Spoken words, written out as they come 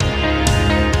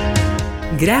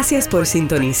Gracias por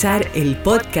sintonizar el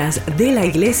podcast de la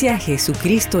Iglesia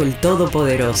Jesucristo el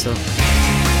Todopoderoso.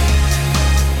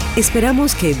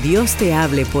 Esperamos que Dios te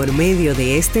hable por medio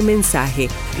de este mensaje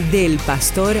del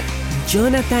pastor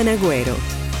Jonathan Agüero.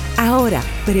 Ahora,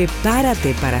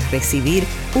 prepárate para recibir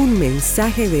un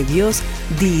mensaje de Dios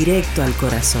directo al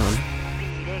corazón.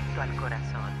 Directo al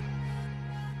corazón.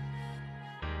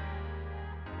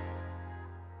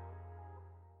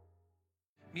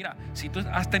 Mira, si tú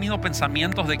has tenido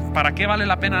pensamientos de ¿para qué vale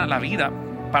la pena la vida?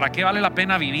 ¿Para qué vale la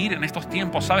pena vivir en estos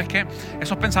tiempos? ¿Sabes qué?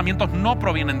 Esos pensamientos no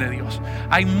provienen de Dios.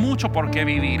 Hay mucho por qué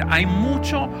vivir. Hay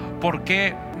mucho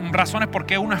razones por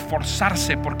qué uno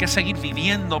esforzarse, por qué seguir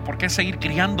viviendo, por qué seguir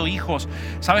criando hijos.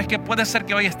 ¿Sabes qué? Puede ser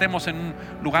que hoy estemos en un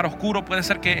lugar oscuro. Puede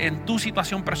ser que en tu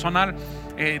situación personal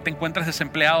te encuentres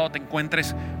desempleado, te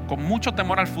encuentres con mucho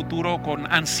temor al futuro, con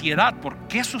ansiedad por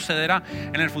qué sucederá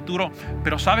en el futuro.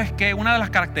 Pero ¿sabes qué? Una de las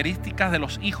características de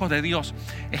los hijos de Dios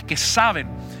es que saben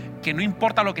que no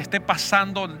importa lo que esté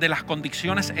pasando de las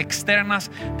condiciones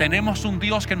externas, tenemos un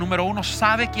Dios que, número uno,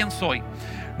 sabe quién soy.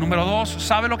 Número dos,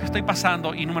 sabe lo que estoy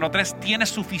pasando. Y número tres, tiene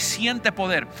suficiente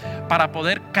poder para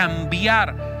poder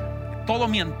cambiar todo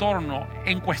mi entorno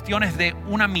en cuestiones de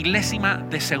una milésima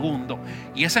de segundo.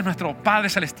 Y ese es nuestro Padre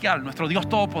Celestial, nuestro Dios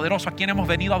Todopoderoso, a quien hemos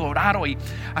venido a adorar hoy.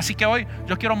 Así que hoy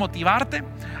yo quiero motivarte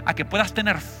a que puedas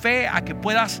tener fe, a que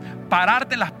puedas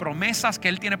pararte en las promesas que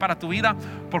Él tiene para tu vida,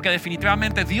 porque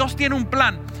definitivamente Dios tiene un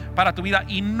plan para tu vida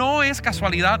y no es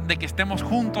casualidad de que estemos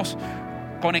juntos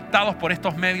conectados por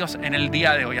estos medios en el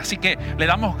día de hoy. Así que le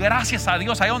damos gracias a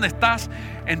Dios. Ahí donde estás,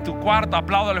 en tu cuarto,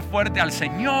 apláudale fuerte al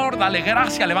Señor, dale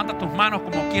gracias, levanta tus manos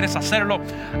como quieres hacerlo,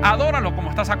 adóralo como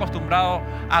estás acostumbrado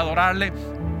a adorarle.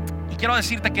 Y quiero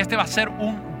decirte que este va a ser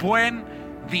un buen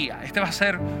día. Este va a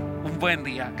ser un buen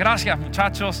día. Gracias,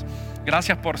 muchachos,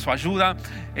 gracias por su ayuda.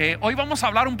 Hoy vamos a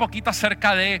hablar un poquito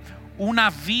acerca de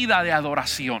una vida de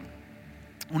adoración.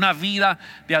 Una vida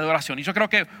de adoración. Y yo creo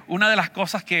que una de las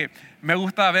cosas que me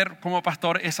gusta ver como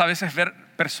pastor es a veces ver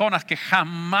personas que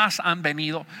jamás han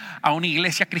venido a una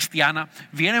iglesia cristiana,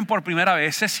 vienen por primera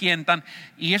vez, se sientan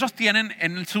y ellos tienen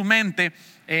en su mente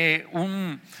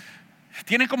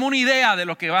tienen como una idea de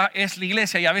lo que es la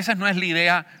iglesia, y a veces no es la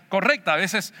idea correcta. A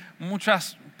veces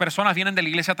muchas personas vienen de la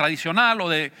iglesia tradicional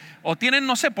o tienen,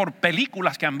 no sé, por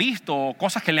películas que han visto o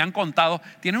cosas que le han contado,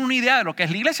 tienen una idea de lo que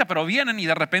es la iglesia, pero vienen y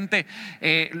de repente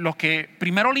lo que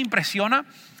primero le impresiona,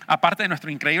 aparte de nuestro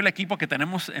increíble equipo que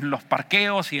tenemos en los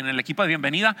parqueos y en el equipo de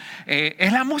bienvenida,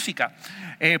 es la música.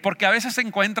 Porque a veces se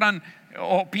encuentran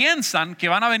o piensan que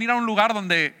van a venir a un lugar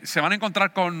donde se van a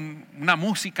encontrar con una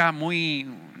música muy,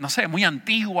 no sé, muy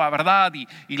antigua, ¿verdad?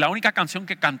 Y la única canción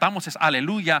que cantamos es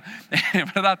Aleluya,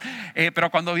 ¿verdad? Pero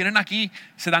cuando vienen aquí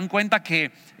se dan cuenta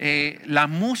que la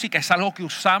música es algo que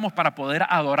usamos para poder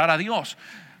adorar a Dios.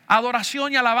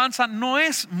 Adoración y alabanza no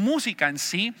es música en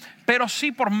sí, pero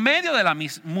sí por medio de la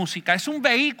música. Es un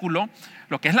vehículo,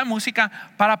 lo que es la música,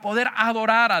 para poder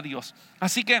adorar a Dios.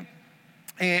 Así que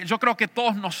yo creo que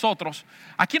todos nosotros,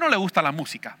 ¿a quién no le gusta la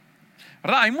música?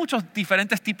 ¿Verdad? Hay muchos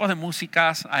diferentes tipos de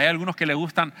músicas. Hay algunos que le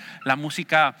gustan la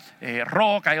música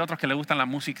rock, hay otros que le gustan la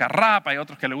música rap, hay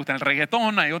otros que le gustan el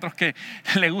reggaetón, hay otros que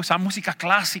le gustan música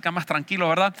clásica, más tranquilo,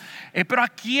 ¿verdad? Pero ¿a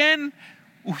quién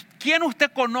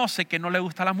usted conoce que no le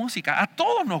gusta la música? A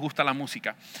todos nos gusta la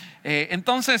música.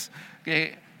 Entonces,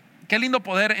 qué lindo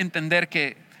poder entender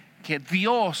que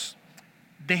Dios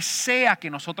desea que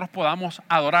nosotros podamos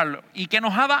adorarlo y que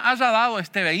nos haya dado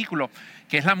este vehículo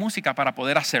que es la música para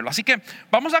poder hacerlo. Así que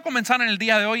vamos a comenzar en el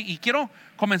día de hoy y quiero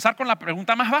comenzar con la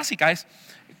pregunta más básica: es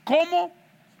 ¿cómo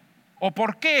o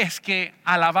por qué es que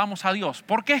alabamos a Dios?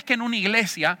 ¿Por qué es que en una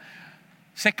iglesia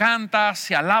se canta,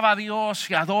 se alaba a Dios,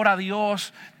 se adora a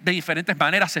Dios de diferentes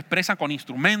maneras, se expresan con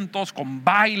instrumentos, con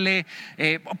baile?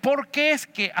 ¿Por qué es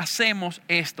que hacemos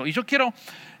esto? Y yo quiero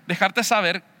dejarte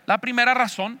saber, la primera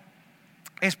razón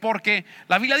es porque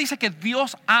la Biblia dice que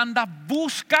Dios anda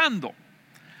buscando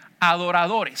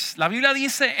adoradores. La Biblia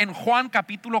dice en Juan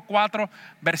capítulo 4,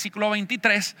 versículo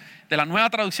 23 de la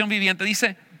Nueva Traducción Viviente,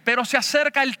 dice: pero se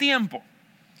acerca el tiempo.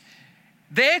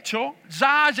 De hecho,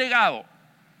 ya ha llegado.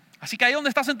 Así que ahí donde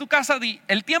estás en tu casa,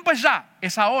 el tiempo es ya,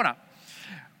 es ahora,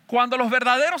 cuando los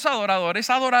verdaderos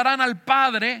adoradores adorarán al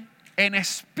Padre en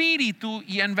espíritu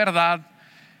y en verdad.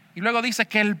 Y luego dice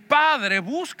que el Padre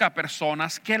busca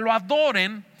personas que lo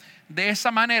adoren de esa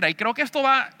manera. Y creo que esto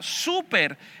va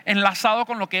súper enlazado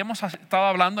con lo que hemos estado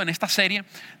hablando en esta serie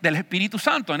del Espíritu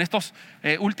Santo. En estas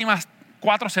últimas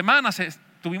 4 semanas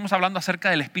estuvimos hablando acerca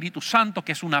del Espíritu Santo,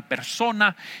 que es una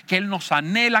persona, que Él nos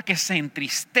anhela, que se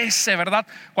entristece, ¿verdad?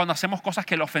 Cuando hacemos cosas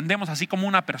que le ofendemos, así como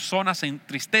una persona se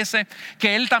entristece,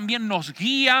 que Él también nos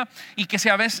guía y que si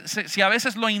a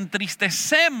veces lo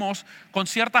entristecemos con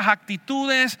ciertas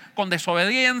actitudes, con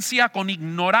desobediencia, con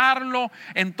ignorarlo,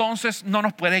 entonces no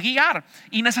nos puede guiar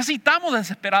y necesitamos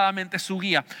desesperadamente su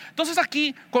guía. Entonces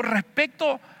aquí, con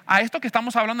respecto a esto que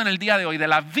estamos hablando en el día de hoy, de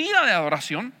la vida de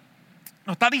adoración,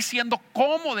 nos está diciendo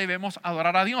cómo debemos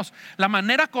adorar a Dios. La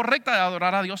manera correcta de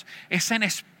adorar a Dios es en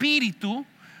espíritu,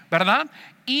 ¿verdad?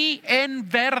 Y en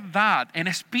verdad, en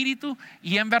espíritu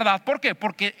y en verdad. ¿Por qué?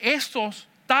 Porque estos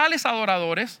tales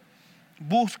adoradores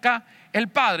busca el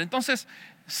Padre. Entonces,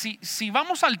 si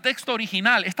vamos al texto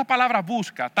original, esta palabra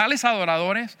busca, tales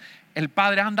adoradores, el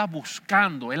Padre anda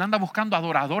buscando. Él anda buscando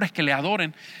adoradores que le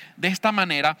adoren de esta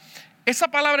manera. Esa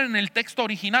palabra en el texto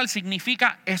original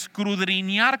significa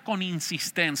escudriñar con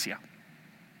insistencia.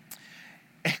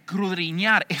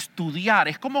 Escudriñar, estudiar.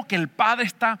 Es como que el Padre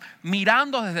está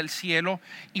mirando desde el cielo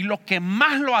y lo que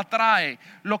más lo atrae,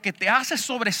 lo que te hace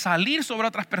sobresalir sobre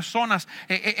otras personas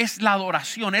es la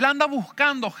adoración. Él anda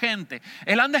buscando gente,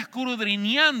 Él anda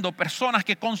escudriñando personas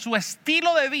que con su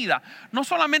estilo de vida, no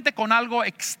solamente con algo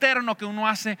externo que uno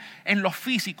hace en lo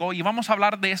físico, y vamos a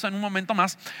hablar de eso en un momento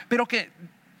más, pero que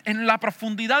en la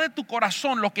profundidad de tu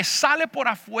corazón, lo que sale por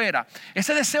afuera,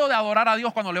 ese deseo de adorar a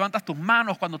Dios cuando levantas tus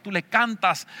manos, cuando tú le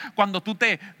cantas, cuando tú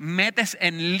te metes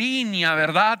en línea,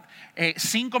 ¿verdad?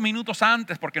 5 minutos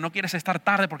antes porque no quieres estar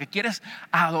tarde, porque quieres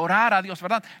adorar a Dios,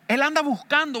 ¿verdad? Él anda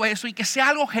buscando eso y que sea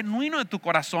algo genuino de tu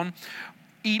corazón.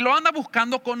 Y lo anda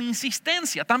buscando con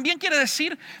insistencia. También quiere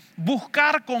decir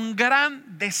buscar con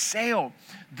gran deseo.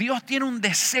 Dios tiene un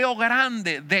deseo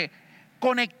grande de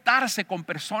conectarse con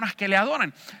personas que le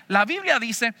adoran. La Biblia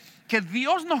dice que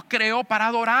Dios nos creó para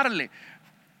adorarle.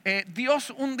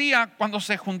 Dios un día, cuando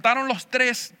se juntaron los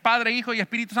tres, Padre, Hijo y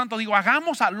Espíritu Santo, digo,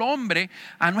 hagamos al hombre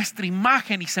a nuestra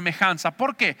imagen y semejanza.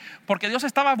 ¿Por qué? ¿Porque Dios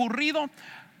estaba aburrido?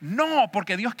 No,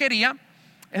 porque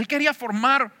Él quería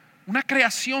formar una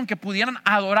creación que pudieran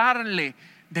adorarle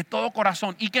de todo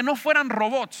corazón y que no fueran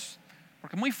robots.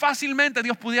 Porque muy fácilmente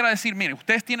Dios pudiera decir, mire,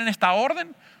 ustedes tienen esta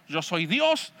orden, yo soy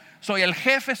Dios, soy el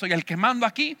jefe, soy el que mando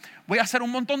aquí, voy a hacer un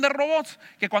montón de robots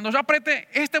que cuando yo apriete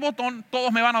este botón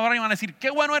todos me van a adorar y van a decir, qué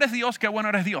bueno eres Dios, qué bueno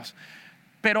eres Dios.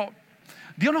 Pero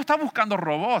Dios no está buscando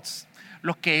robots.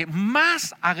 Lo que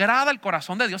más agrada al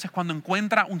corazón de Dios es cuando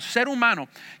encuentra un ser humano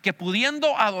que,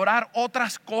 pudiendo adorar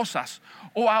otras cosas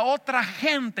o a otra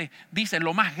gente, dice,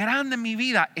 lo más grande en mi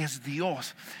vida es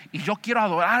Dios y yo quiero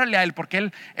adorarle a Él porque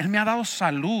Él me ha dado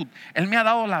salud, Él me ha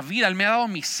dado la vida, Él me ha dado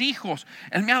mis hijos,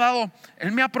 Él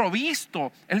me ha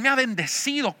provisto, Él me ha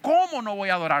bendecido. ¿Cómo no voy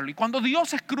a adorarlo? Y cuando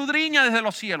Dios escudriña desde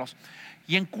los cielos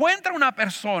y encuentra una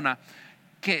persona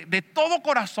que de todo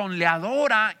corazón le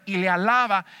adora y le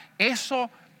alaba, eso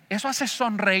hace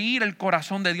sonreír el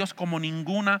corazón de Dios como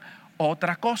ninguna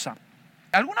otra cosa.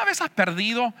 ¿Alguna vez has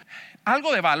perdido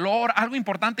algo de valor, algo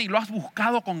importante y lo has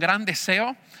buscado con gran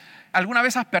deseo? ¿Alguna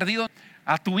vez has perdido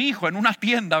a tu hijo en una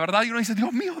tienda, verdad? Y uno dice,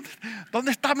 Dios mío,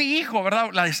 ¿dónde está mi hijo? ¿Verdad?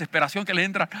 La desesperación que le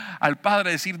entra al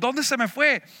padre, decir, ¿dónde se me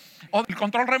fue? O el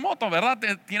control remoto, ¿verdad?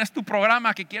 Tienes tu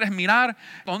programa que quieres mirar,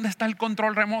 ¿dónde está el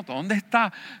control remoto? ¿Dónde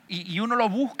está? Y uno lo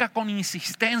busca con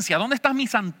insistencia. ¿Dónde están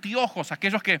mis anteojos?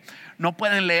 Aquellos que no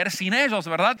pueden leer sin ellos,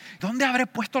 ¿verdad? ¿Dónde habré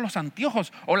puesto los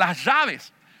anteojos o las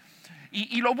llaves?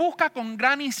 Y lo busca con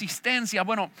gran insistencia.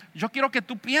 Bueno, yo quiero que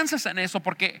tú pienses en eso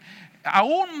porque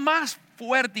aún más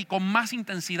fuerte y con más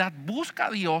intensidad busca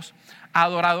a Dios a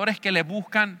adoradores que le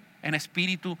buscan en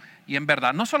espíritu y en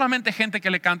verdad. No solamente gente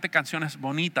que le cante canciones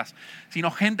bonitas,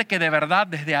 sino gente que de verdad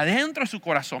desde adentro de su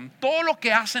corazón, todo lo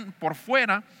que hacen por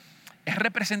fuera es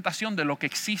representación de lo que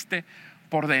existe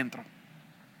por dentro.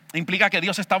 Implica que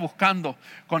Dios está buscando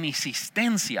con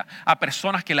insistencia a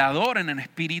personas que le adoren en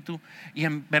espíritu y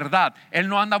en verdad. Él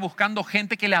no anda buscando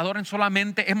gente que le adoren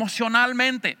solamente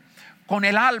emocionalmente, con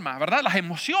el alma, ¿verdad? Las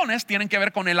emociones tienen que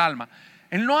ver con el alma.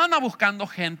 Él no anda buscando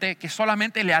gente que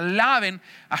solamente le alaben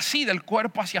así del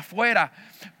cuerpo hacia afuera,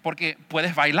 porque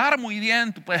puedes bailar muy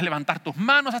bien, tú puedes levantar tus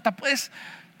manos, hasta puedes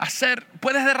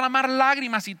derramar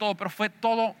lágrimas y todo, pero fue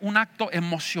todo un acto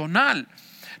emocional.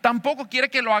 Tampoco quiere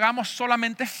que lo hagamos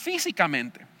solamente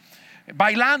físicamente.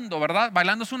 Bailando, ¿verdad?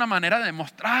 Bailando es una manera de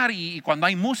demostrar y cuando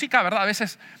hay música, ¿verdad? A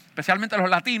veces, especialmente los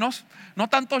latinos, no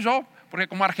tanto yo, porque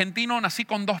como argentino nací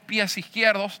con 2 pies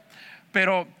izquierdos,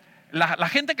 pero la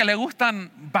gente que le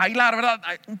gustan bailar, ¿verdad?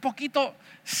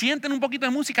 Sienten un poquito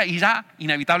de música y ya,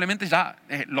 inevitablemente ya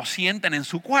lo sienten en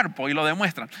su cuerpo y lo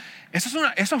demuestran.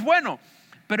 Eso es bueno.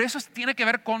 pero eso tiene que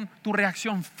ver con tu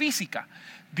reacción física.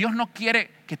 Dios no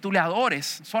quiere que tú le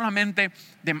adores solamente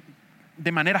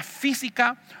de manera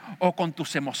física o con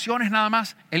tus emociones nada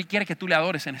más. Él quiere que tú le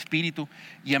adores en espíritu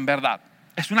y en verdad.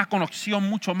 Es una conexión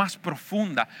mucho más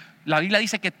profunda. La Biblia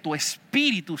dice que tu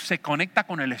espíritu se conecta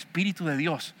con el Espíritu de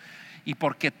Dios. Y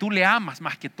porque tú le amas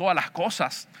más que todas las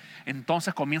cosas,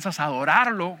 entonces comienzas a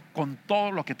adorarlo con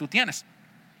todo lo que tú tienes.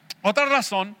 Otra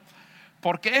razón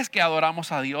por qué es que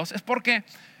adoramos a Dios es porque,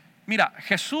 mira,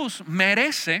 Jesús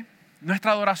merece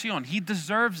nuestra adoración. He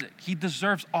deserves it. He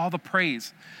deserves all the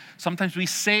praise. Sometimes we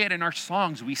say it in our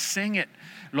songs. We sing it.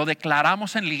 Lo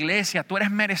declaramos en la iglesia. Tú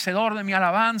eres merecedor de mi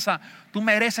alabanza. Tú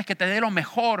mereces que te dé lo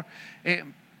mejor.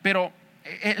 Pero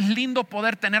es lindo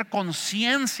poder tener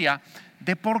conciencia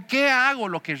de por qué hago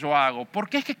lo que yo hago. ¿Por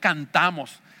qué es que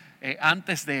cantamos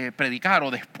antes de predicar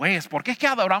o después? ¿Por qué es que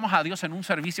adoramos a Dios en un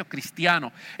servicio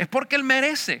cristiano? Es porque Él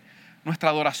merece nuestra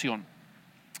adoración.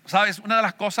 Sabes, una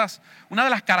de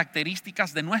las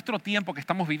características de nuestro tiempo que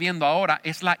estamos viviendo ahora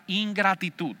es la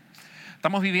ingratitud.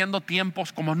 Estamos viviendo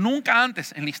tiempos como nunca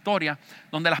antes en la historia,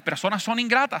 donde las personas son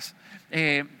ingratas.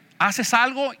 Haces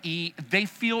algo y they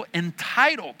feel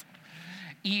entitled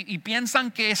y piensan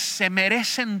que se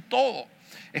merecen todo.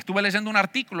 Estuve leyendo un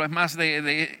artículo, es más,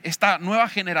 de esta nueva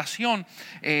generación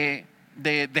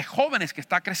de jóvenes que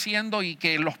está creciendo y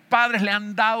que los padres le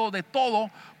han dado de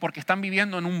todo porque están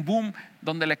viviendo en un boom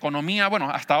donde la economía, bueno,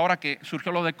 hasta ahora que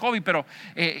surgió lo de COVID, pero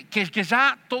que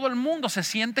ya todo el mundo se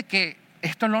siente que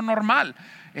esto es lo normal.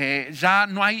 Ya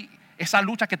no hay esa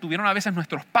lucha que tuvieron a veces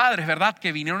nuestros padres, ¿verdad?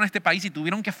 Que vinieron a este país y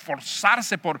tuvieron que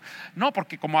forzarse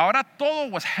porque como ahora todo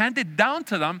was handed down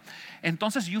to them,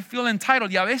 entonces you feel entitled.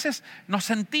 Y a veces nos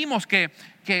sentimos que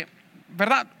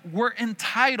 ¿verdad? We're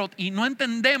entitled y no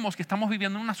entendemos que estamos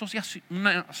viviendo en una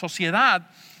sociedad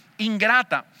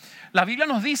ingrata. La Biblia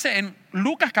nos dice en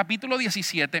Lucas capítulo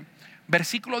 17,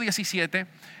 versículo 17,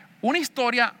 una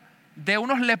historia de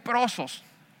unos leprosos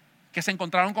que se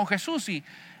encontraron con Jesús, y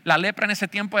la lepra en ese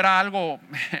tiempo era algo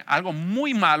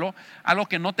muy malo, algo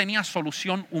que no tenía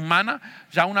solución humana.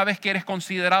 Ya una vez que eres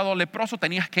considerado leproso,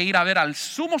 tenías que ir a ver al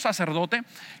sumo sacerdote.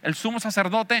 El sumo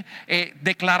sacerdote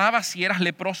declaraba si eras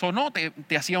leproso o no,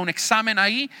 te hacía un examen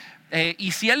ahí,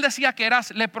 y si él decía que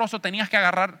eras leproso, tenías que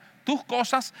agarrar tus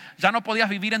cosas, ya no podías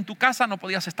vivir en tu casa, no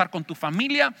podías estar con tu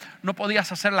familia, no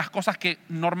podías hacer las cosas que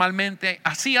normalmente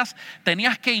hacías,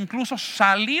 tenías que incluso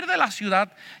salir de la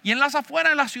ciudad, y en las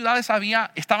afueras de las ciudades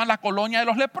estaban la colonia de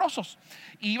los leprosos,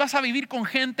 y ibas a vivir con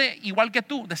gente igual que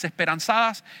tú,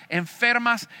 desesperanzadas,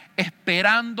 enfermas,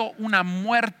 esperando una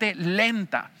muerte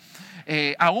lenta.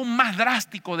 Aún más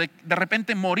drástico de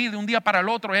repente morir de un día para el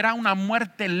otro. Era una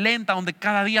muerte lenta donde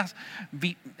cada día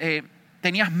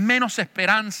tenías menos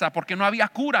esperanza porque no había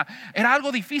cura. Era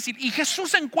algo difícil. Y Jesús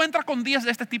se encuentra con 10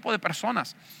 de este tipo de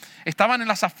personas. Estaban en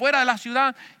las afueras de la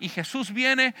ciudad y Jesús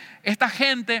viene. Esta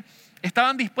gente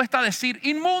estaban dispuesta a decir: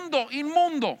 inmundo,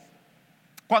 inmundo,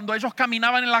 cuando ellos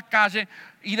caminaban en la calle.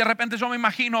 Y de repente yo me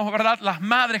imagino, ¿verdad?, las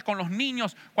madres con los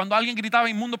niños, cuando alguien gritaba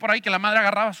inmundo por ahí, que la madre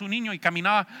agarraba a su niño y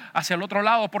caminaba hacia el otro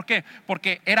lado. ¿Por qué?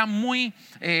 Porque era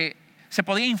se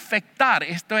podía infectar.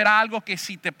 Esto era algo que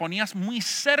si te ponías muy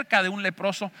cerca de un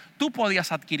leproso, tú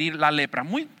podías adquirir la lepra.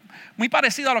 Muy, muy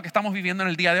parecido a lo que estamos viviendo en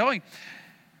el día de hoy.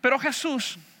 Pero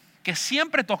Jesús, que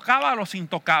siempre tocaba a los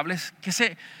intocables, que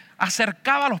se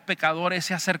acercaba a los pecadores,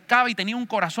 se acercaba y tenía un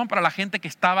corazón para la gente que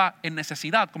estaba en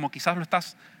necesidad, como quizás lo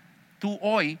estás tú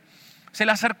hoy, se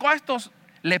le acercó a estos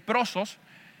leprosos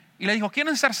y le dijo: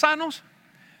 ¿quieren ser sanos?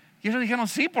 Y ellos dijeron: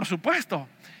 sí, por supuesto.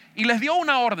 Y les dio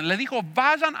una orden, les dijo: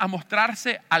 vayan a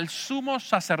mostrarse al sumo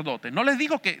sacerdote. No les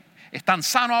dijo que están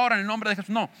sanos ahora en el nombre de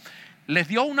Jesús, no. Les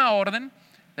dio una orden,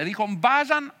 le dijo: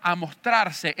 vayan a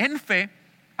mostrarse en fe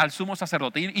al sumo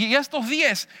sacerdote. Y estos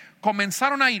 10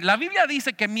 comenzaron a ir. La Biblia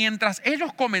dice que mientras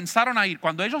ellos comenzaron a ir,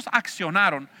 cuando ellos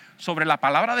accionaron sobre la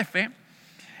palabra de fe,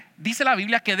 dice la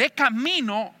Biblia que de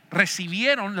camino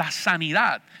recibieron la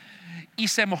sanidad. Y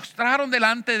se mostraron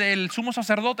delante del sumo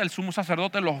sacerdote. El sumo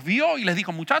sacerdote los vio y les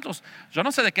dijo: muchachos, yo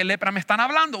no sé de qué lepra me están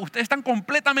hablando, ustedes están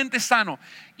completamente sanos.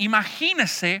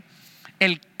 Imagínense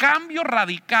el cambio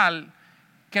radical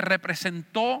que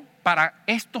representó para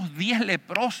estos 10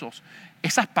 leprosos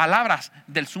esas palabras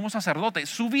del sumo sacerdote.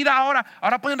 Su vida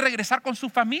ahora pueden regresar con su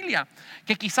familia,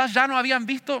 que quizás ya no habían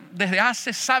visto desde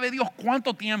hace sabe Dios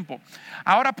cuánto tiempo.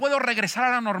 Ahora puedo regresar a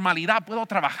la normalidad, puedo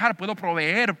trabajar, puedo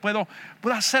proveer, puedo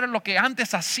hacer lo que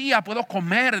antes hacía, puedo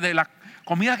comer de la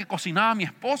comida que cocinaba mi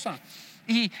esposa.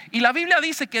 Y la Biblia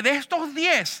dice que de estos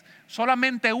 10,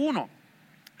 solamente uno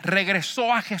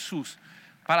regresó a Jesús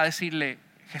para decirle: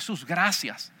 Jesús,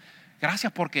 gracias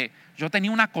porque yo tenía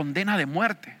una condena de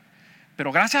muerte,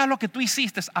 pero gracias a lo que tú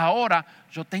hiciste, ahora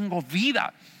yo tengo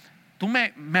vida. Tú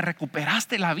me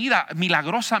recuperaste la vida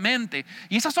milagrosamente.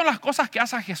 Y esas son las cosas que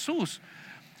hace Jesús.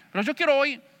 Pero yo quiero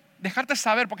hoy dejarte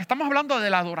saber, porque estamos hablando de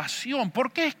la adoración.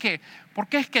 ¿Por qué es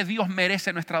que Dios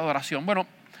merece nuestra adoración? Bueno,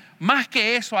 más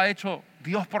que eso ha hecho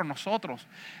Dios por nosotros.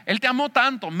 Él te amó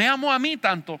tanto, me amó a mí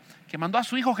tanto, que mandó a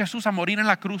su Hijo Jesús a morir en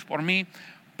la cruz por mí,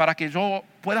 para que yo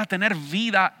pueda tener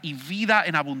vida y vida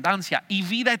en abundancia y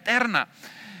vida eterna.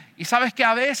 Y sabes que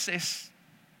a veces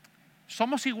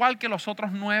somos igual que los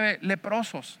otros 9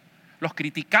 leprosos. Los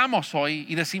criticamos hoy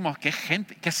y decimos, qué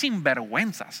gente, qué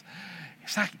sinvergüenzas.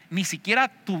 Ni siquiera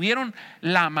tuvieron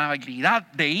la amabilidad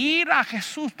de ir a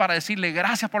Jesús para decirle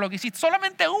gracias por lo que hiciste.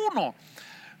 Solamente uno.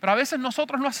 Pero a veces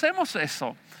nosotros no hacemos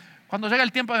eso. Cuando llega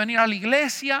el tiempo de venir a la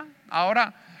iglesia,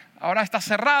 ahora está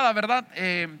cerrada, ¿verdad?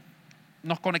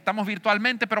 Nos conectamos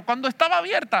virtualmente, pero cuando estaba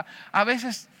abierta, a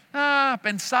veces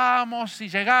pensamos si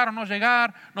llegar o no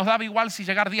llegar. Nos daba igual si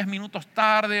llegar 10 minutos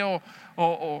tarde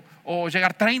o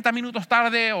llegar 30 minutos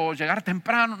tarde o llegar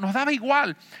temprano. Nos daba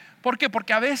igual. ¿Por qué?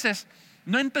 Porque a veces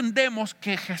no entendemos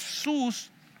que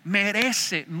Jesús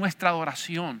merece nuestra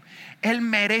adoración. Él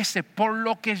merece por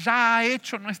lo que ya ha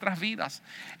hecho en nuestras vidas.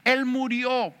 Él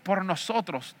murió por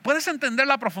nosotros. ¿Puedes entender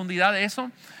la profundidad de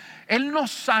eso? Él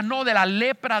nos sanó de la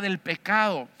lepra del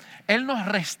pecado. Él nos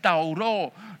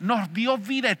restauró, nos dio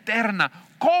vida eterna.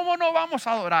 ¿Cómo no vamos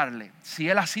a adorarle si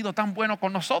Él ha sido tan bueno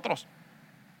con nosotros?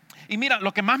 Y mira,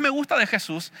 lo que más me gusta de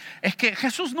Jesús es que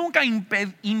Jesús nunca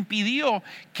impidió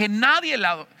que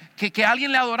que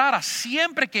alguien le adorara.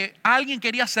 Siempre que alguien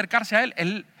quería acercarse a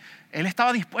Él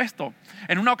estaba dispuesto.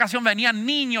 En una ocasión venían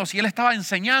niños y Él estaba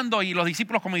enseñando y los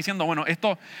discípulos como diciendo, bueno,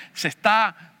 esto se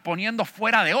está poniendo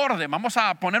fuera de orden. Vamos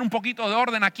a poner un poquito de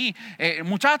orden aquí.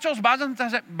 Muchachos,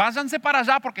 váyanse para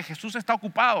allá porque Jesús está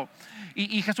ocupado.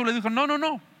 Y Jesús le dijo,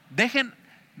 no, dejen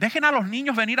a los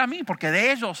niños venir a mí porque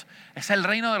de ellos es el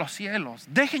reino de los cielos.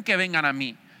 Dejen que vengan a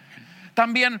mí.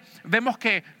 También vemos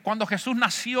que cuando Jesús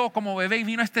nació como bebé y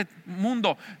vino a este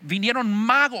mundo, vinieron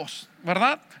magos,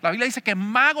 ¿verdad? La Biblia dice que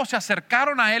magos se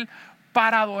acercaron a Él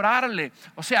para adorarle.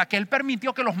 O sea, que Él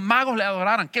permitió que los magos le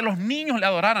adoraran, que los niños le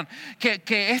adoraran,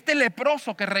 que este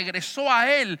leproso que regresó a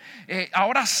Él,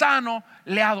 ahora sano,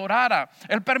 le adorara.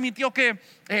 Él permitió que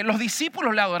los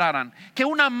discípulos le adoraran, que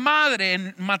una madre,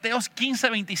 en Mateos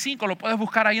 15:25, lo puedes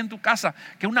buscar ahí en tu casa,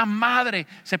 que una madre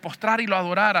se postrara y lo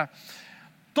adorara.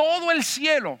 Todo el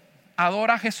cielo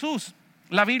adora a Jesús.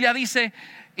 La Biblia dice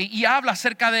y habla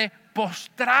acerca de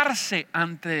postrarse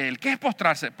ante Él. ¿Qué es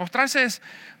postrarse? Postrarse es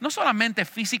no solamente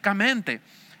físicamente.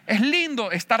 Es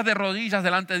lindo estar de rodillas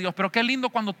delante de Dios, pero qué lindo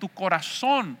cuando tu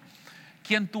corazón,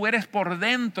 quien tú eres por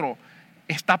dentro,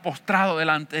 está postrado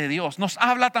delante de Dios. Nos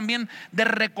habla también de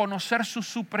reconocer su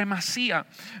supremacía,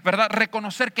 ¿verdad?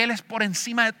 Reconocer que Él es por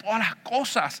encima de todas las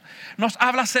cosas. Nos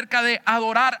habla acerca de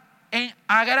adorar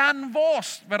a gran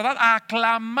voz, ¿verdad? A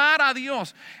aclamar a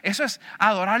Dios. Eso es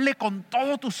adorarle con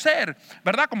todo tu ser,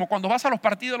 ¿verdad? Como cuando vas a los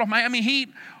partidos de los Miami Heat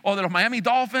o de los Miami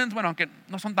Dolphins. Bueno, aunque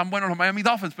no son tan buenos los Miami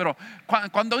Dolphins, pero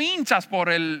cuando hinchas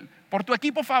por tu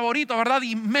equipo favorito, ¿verdad?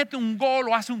 Y mete un gol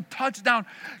o hace un touchdown.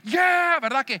 Yeah,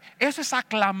 ¿verdad? Que eso es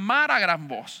aclamar a gran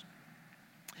voz.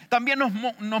 También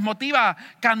nos motiva a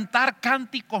cantar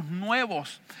cánticos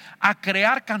nuevos, a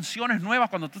crear canciones nuevas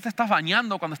cuando tú te estás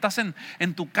bañando, cuando estás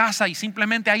en tu casa y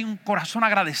simplemente hay un corazón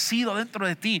agradecido dentro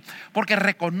de ti porque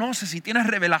reconoces y tienes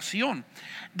revelación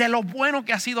de lo bueno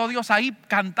que ha sido Dios. Ahí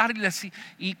cantar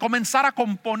y comenzar a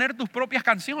componer tus propias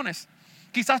canciones.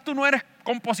 Quizás tú no eres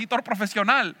compositor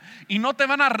profesional y no te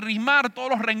van a rimar todos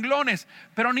los renglones,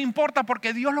 pero no importa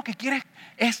porque Dios lo que quiere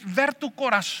es ver tu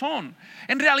corazón.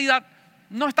 En realidad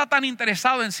no está tan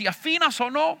interesado en si afinas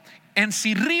o no, en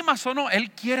si rimas o no.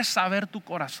 Él quiere saber tu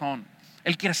corazón.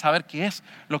 Él quiere saber qué es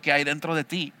lo que hay dentro de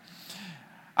ti.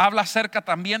 Habla acerca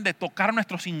también de tocar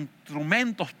nuestros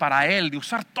instrumentos para Él, de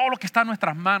usar todo lo que está en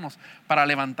nuestras manos para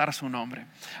levantar su nombre.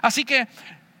 Así que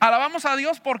alabamos a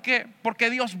Dios porque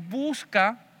Dios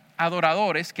busca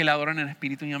adoradores que le adoren en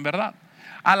espíritu y en verdad.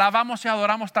 Alabamos y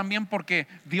adoramos también porque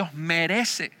Dios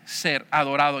merece ser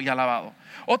adorado y alabado.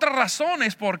 Otra razón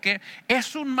es porque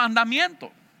es un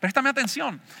mandamiento. Préstame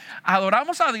atención.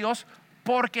 Adoramos a Dios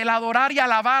porque el adorar y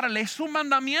alabarle es un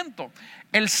mandamiento.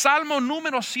 El Salmo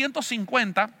número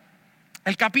 150,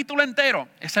 el capítulo entero,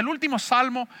 es el último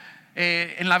salmo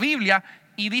en la Biblia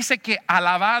y dice que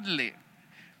alabadle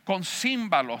con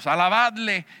címbalos,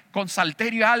 alabadle con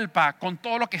salterio y alpa, con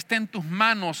todo lo que esté en tus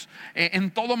manos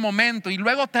en todo momento. Y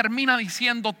luego termina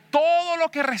diciendo todo lo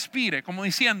que respire, como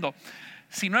diciendo,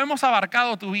 si no hemos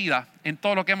abarcado tu vida en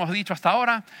todo lo que hemos dicho hasta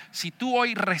ahora, si tú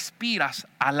hoy respiras,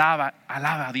 alaba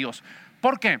a Dios.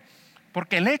 ¿Por qué?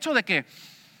 Porque el hecho de que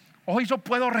hoy yo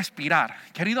puedo respirar,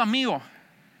 querido amigo,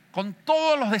 con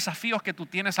todos los desafíos que tú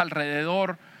tienes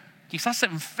alrededor, quizás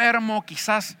enfermo,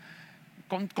 quizás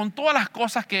con todas las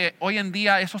cosas que hoy en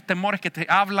día, esos temores que te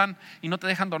hablan y no te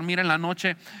dejan dormir en la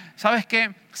noche, ¿sabes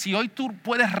qué? Si hoy tú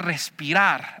puedes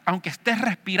respirar, aunque estés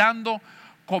respirando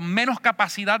con menos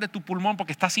capacidad de tu pulmón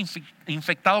porque estás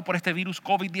infectado por este virus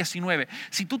COVID-19,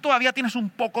 si tú todavía tienes un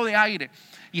poco de aire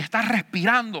y estás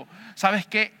respirando, ¿sabes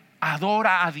qué?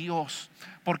 Adora a Dios,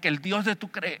 porque el Dios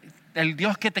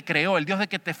que te creó, el Dios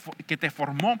que te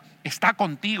formó, está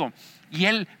contigo y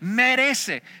Él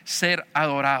merece ser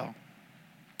adorado.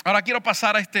 Ahora quiero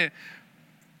pasar a este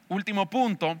último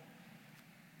punto.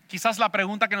 Quizás la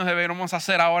pregunta que nos debemos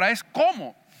hacer ahora es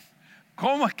 ¿cómo?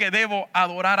 ¿Cómo es que debo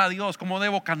adorar a Dios? ¿Cómo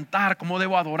debo cantar? ¿Cómo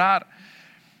debo adorar?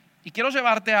 Y quiero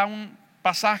llevarte a un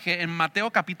pasaje en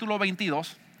Mateo capítulo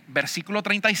 22, versículo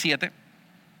 37,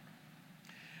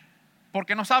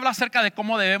 porque nos habla acerca de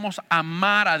cómo debemos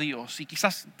amar a Dios. Y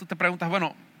quizás tú te preguntas,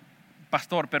 bueno,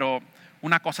 pastor, pero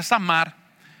una cosa es amar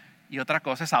y otra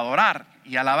cosa es adorar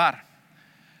y alabar.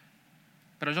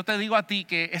 Pero yo te digo a ti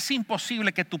que es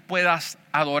imposible que tú puedas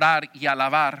adorar y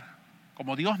alabar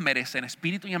como Dios merece en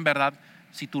espíritu y en verdad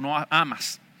si tú no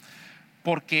amas.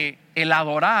 Porque el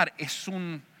adorar es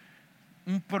un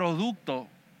producto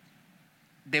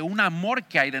de un amor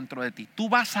que hay dentro de ti. Tú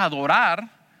vas a adorar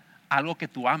algo que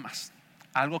tú amas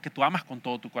con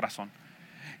todo tu corazón.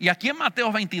 Y aquí en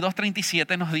Mateo 22,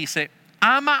 37 nos dice,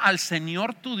 ama al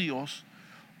Señor tu Dios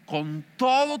con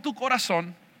todo tu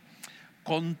corazón,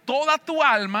 con toda tu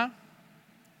alma,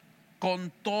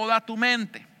 con toda tu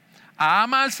mente.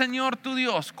 Ama al Señor tu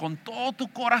Dios con todo tu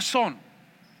corazón,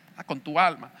 con tu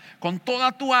alma, con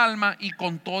toda tu alma y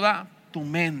con toda tu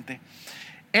mente.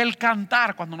 El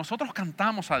cantar, cuando nosotros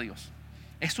cantamos a Dios,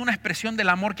 es una expresión del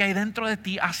amor que hay dentro de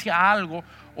ti hacia algo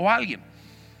o alguien.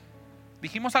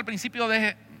 Dijimos al principio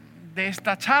de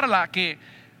esta charla que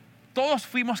todos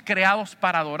fuimos creados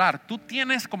para adorar. Tú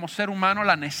tienes como ser humano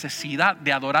la necesidad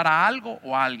de adorar a algo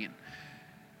o a alguien.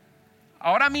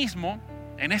 Ahora mismo,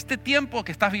 en este tiempo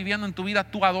que estás viviendo en tu vida,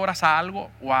 tú adoras a algo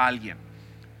o a alguien.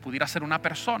 Pudiera ser una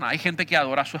persona. Hay gente que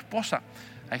adora a su esposa.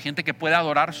 Hay gente que puede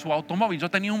adorar su automóvil. Yo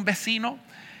tenía un vecino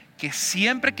que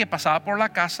siempre que pasaba por la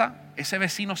casa, ese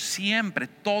vecino siempre,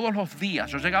 todos los días,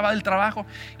 yo llegaba del trabajo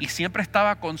y siempre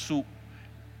estaba con su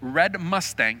Red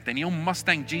Mustang. Tenía un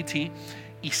Mustang GT.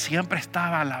 Y siempre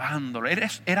estaba alabándolo.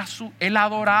 Él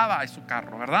adoraba a su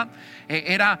carro, ¿verdad?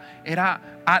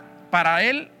 Para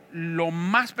él lo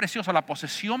más precioso, la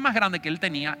posesión más grande que él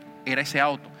tenía era ese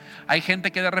auto. Hay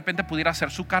gente que de repente pudiera hacer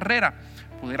su carrera,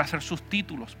 pudiera hacer sus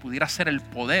títulos, pudiera ser el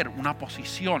poder, una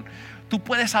posición. Tú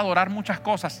puedes adorar muchas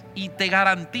cosas y te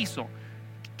garantizo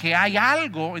que hay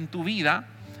algo en tu vida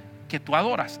que tú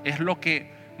adoras. Es lo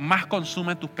que más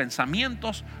consume tus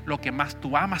pensamientos, lo que más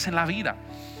tú amas en la vida.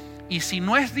 Y si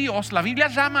no es Dios, la Biblia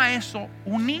llama a eso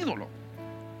un ídolo.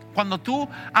 Cuando tú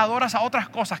adoras a otras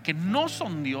cosas que no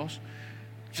son Dios,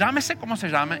 llámese como se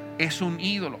llame, es un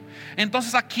ídolo.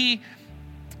 Entonces aquí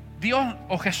Dios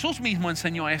o Jesús mismo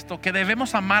enseñó esto, que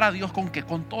debemos amar a Dios con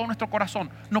todo nuestro corazón.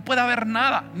 No puede haber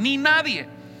nada, ni nadie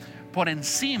por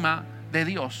encima de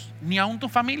Dios, ni aun tu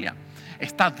familia.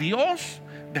 Está Dios,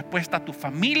 después está tu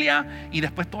familia y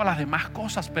después todas las demás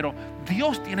cosas, pero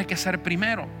Dios tiene que ser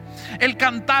primero. El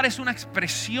cantar es una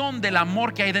expresión del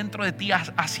amor que hay dentro de ti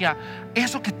hacia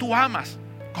eso que tú amas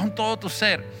con todo tu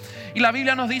ser. Y la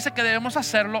Biblia nos dice que debemos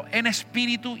hacerlo en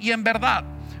espíritu y en verdad,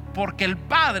 porque el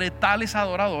Padre tales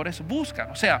adoradores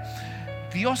buscan. O sea,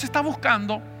 Dios está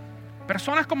buscando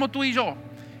personas como tú y yo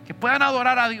que puedan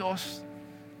adorar a Dios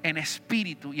en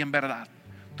espíritu y en verdad.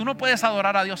 Tú no puedes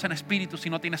adorar a Dios en espíritu si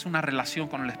no tienes una relación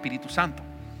con el Espíritu Santo.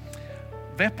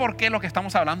 ¿Ves por qué lo que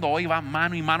estamos hablando hoy va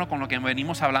mano y mano con lo que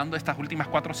venimos hablando estas últimas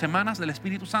 4 semanas del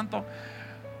Espíritu Santo?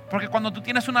 Porque cuando tú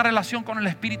tienes una relación con el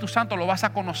Espíritu Santo lo vas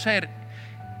a conocer.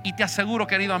 Y te aseguro,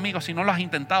 querido amigo, si no lo has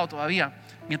intentado todavía,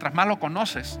 mientras más lo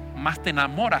conoces, más te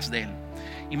enamoras de Él.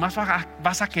 Y más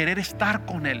vas a querer estar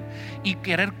con Él y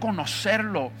querer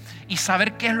conocerlo y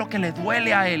saber qué es lo que le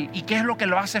duele a Él y qué es lo que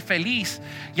lo hace feliz.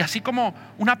 Y así como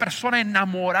una persona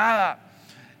enamorada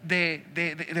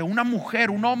de una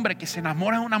mujer, un hombre que se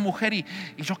enamora de una mujer y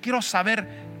yo quiero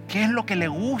saber qué es lo que le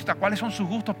gusta, cuáles son sus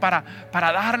gustos para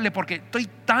darle, porque estoy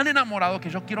tan enamorado que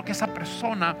yo quiero que esa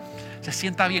persona se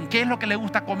sienta bien. ¿Qué es lo que le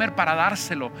gusta comer para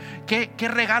dárselo? ¿Qué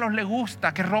regalos le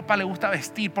gusta? ¿Qué ropa le gusta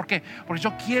vestir? Porque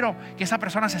yo quiero que esa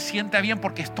persona se sienta bien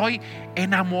porque estoy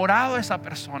enamorado de esa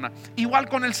persona. Igual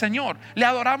con el Señor, le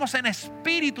adoramos en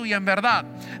espíritu y en verdad.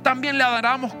 También le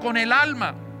adoramos con el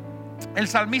alma. El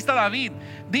salmista David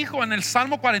dijo en el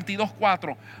Salmo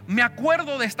 42:4: me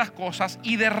acuerdo de estas cosas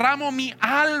y derramo mi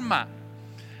alma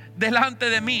delante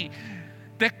de mí,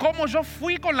 de cómo yo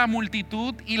fui con la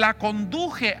multitud y la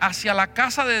conduje hacia la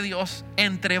casa de Dios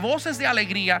entre voces de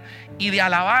alegría y de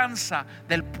alabanza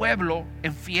del pueblo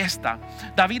en fiesta.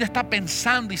 David está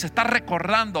pensando y se está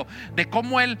recordando de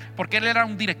cómo él, porque él era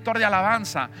un director de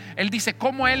alabanza, él dice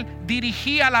cómo él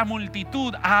dirigía a la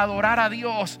multitud a adorar a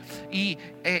Dios. Y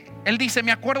él dice: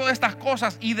 me acuerdo de estas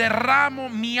cosas y derramo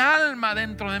mi alma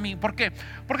dentro de mí. ¿Por qué?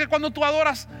 Porque cuando tú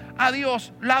adoras a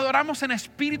Dios, la adoramos en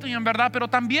espíritu y en verdad, pero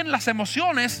también las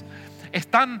emociones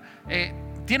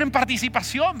tienen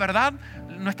participación, ¿verdad?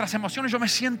 Nuestras emociones, yo me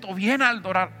siento bien al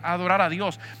adorar a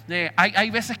Dios. Hay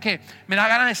veces que me da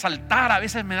ganas de saltar, a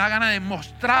veces me da ganas de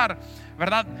mostrar,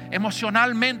 ¿verdad?,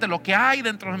 emocionalmente lo que hay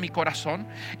dentro de mi corazón.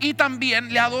 Y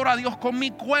también le adoro a Dios con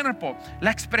mi cuerpo,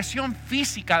 la expresión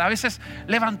física. A veces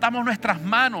levantamos nuestras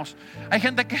manos. Hay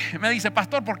gente que me dice: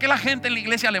 pastor, ¿por qué la gente en la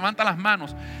iglesia levanta las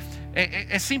manos?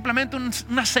 Es simplemente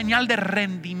una señal de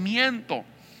rendimiento,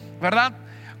 ¿verdad?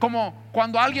 Como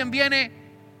cuando alguien viene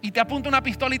y te apunta una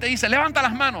pistola y te dice: levanta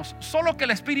las manos. Solo que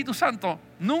el Espíritu Santo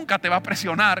nunca te va a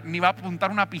presionar ni va a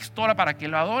apuntar una pistola para que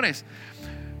lo adores,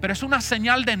 pero es una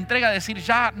señal de entrega, decir: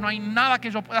 ya no hay nada que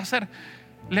yo pueda hacer.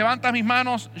 Levanta mis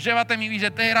manos, llévate mi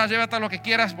billetera, llévate lo que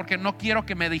quieras, porque no quiero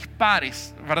que me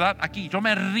dispares, ¿verdad? Aquí yo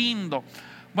me rindo.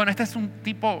 Bueno, este es un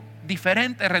tipo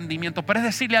diferente de rendimiento, pero es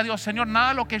decirle a Dios: Señor, nada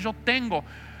de lo que yo tengo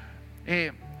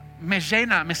me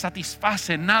llena, me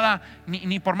satisface, nada,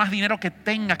 ni por más dinero que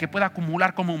tenga, que pueda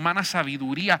acumular como humana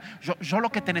sabiduría. Yo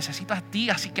lo que te necesito es a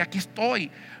ti, así que aquí estoy,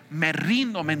 me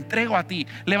rindo, me entrego a ti.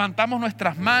 Levantamos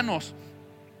nuestras manos,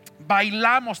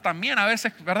 bailamos también a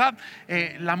veces, ¿verdad?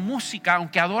 La música,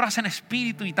 aunque adoras en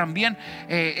espíritu y también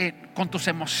con tus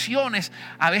emociones,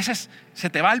 a veces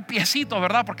se te va el piecito,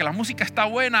 ¿verdad? Porque la música está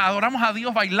buena. Adoramos a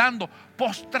Dios bailando,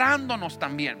 postrándonos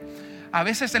también. A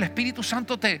veces el Espíritu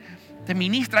Santo te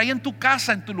ministra ahí en tu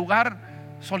casa, en tu lugar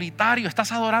solitario.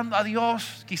 Estás adorando a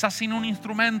Dios, quizás sin un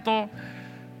instrumento,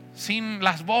 sin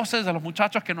las voces de los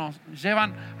muchachos que nos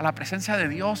llevan a la presencia de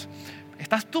Dios.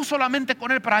 Estás tú solamente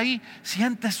con Él, pero ahí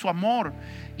sientes su amor.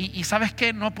 Y sabes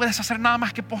que no puedes hacer nada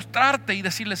más que postrarte y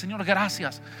decirle: Señor,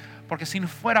 gracias, porque si no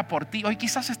fuera por ti, hoy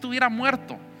quizás estuviera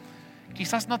muerto.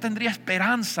 Quizás no tendría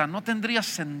esperanza, no tendría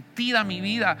sentido mi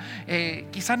vida.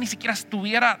 Quizás ni siquiera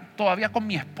estuviera todavía con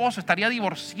mi esposo, estaría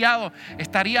divorciado,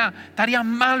 estaría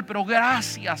mal, pero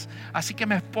gracias. Así que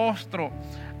me postro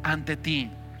ante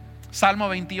ti. Salmo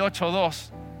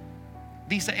 28:2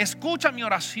 dice: escucha mi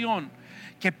oración,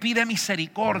 que pide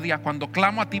misericordia cuando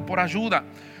clamo a ti por ayuda,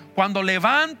 cuando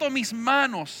levanto mis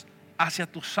manos hacia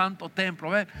tu santo templo.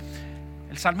 ¿Ve?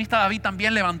 El salmista David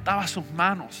también levantaba sus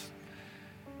manos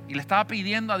y le estaba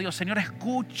pidiendo a Dios: Señor,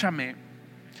 escúchame,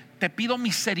 te pido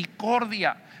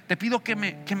misericordia, te pido que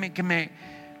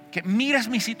mires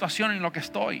mi situación en lo que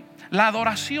estoy. La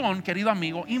adoración, querido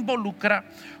amigo, involucra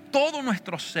todo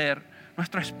nuestro ser,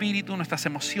 nuestro espíritu, nuestras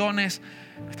emociones,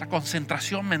 nuestra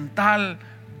concentración mental,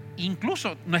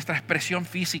 incluso nuestra expresión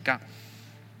física.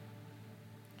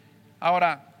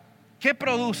 Ahora, ¿qué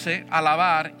produce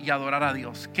alabar y adorar a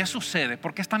Dios? ¿Qué sucede?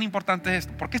 ¿Por qué es tan importante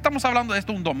esto? ¿Por qué estamos hablando de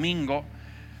esto un domingo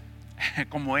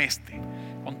como este?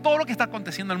 Con todo lo que está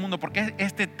aconteciendo en el mundo, ¿por qué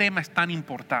este tema es tan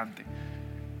importante?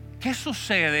 ¿Qué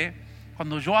sucede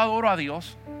cuando yo adoro a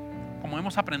Dios, como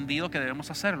hemos aprendido que debemos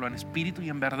hacerlo, en espíritu y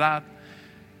en verdad,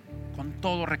 con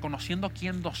todo, reconociendo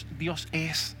quién Dios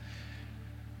es?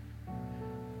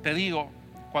 Te digo,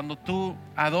 cuando tú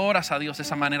adoras a Dios de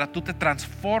esa manera, tú te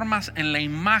transformas en la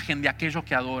imagen de aquello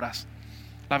que adoras.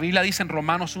 La Biblia dice en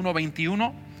Romanos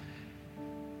 1:21: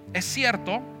 es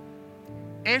cierto,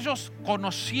 ellos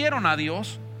conocieron a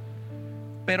Dios,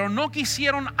 pero no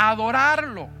quisieron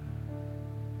adorarlo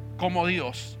como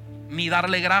Dios, ni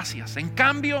darle gracias. En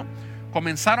cambio,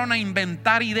 comenzaron a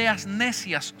inventar ideas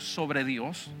necias sobre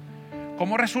Dios.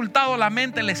 Como resultado, la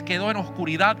mente les quedó en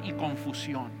oscuridad y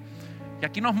confusión. Y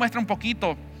aquí nos muestra un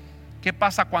poquito qué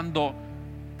pasa cuando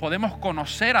podemos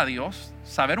conocer a Dios,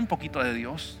 saber un poquito de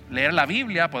Dios, leer la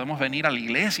Biblia, podemos venir a la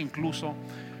iglesia incluso,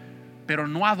 pero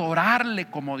no adorarle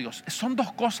como Dios. Son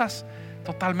dos cosas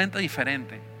totalmente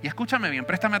diferentes. Y escúchame bien,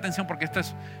 préstame atención, porque este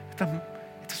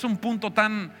es un punto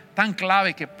tan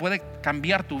clave que puede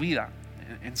cambiar tu vida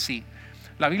en sí.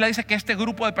 La Biblia dice que este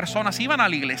grupo de personas iban a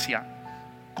la iglesia,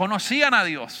 conocían a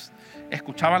Dios,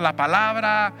 escuchaban la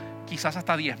palabra, quizás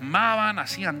hasta diezmaban,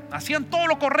 hacían todo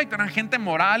lo correcto, eran gente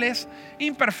morales,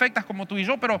 imperfectas como tú y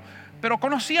yo, pero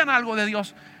conocían algo de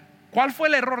Dios. ¿Cuál fue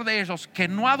el error de ellos? Que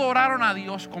no adoraron a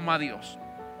Dios como a Dios.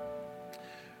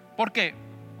 ¿Por qué?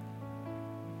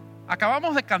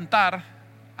 Acabamos de cantar,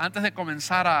 antes de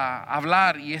comenzar a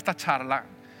hablar y esta charla,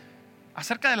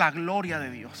 acerca de la gloria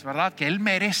de Dios, ¿verdad? Que Él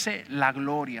merece la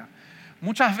gloria.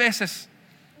 Muchas veces,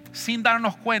 sin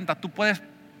darnos cuenta, tú puedes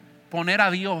poner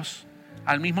a Dios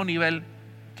al mismo nivel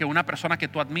que una persona que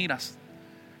tú admiras.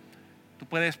 Tú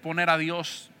puedes poner a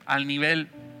Dios al nivel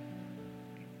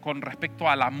con respecto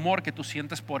al amor que tú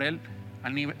sientes por Él,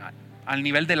 al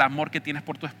nivel del amor que tienes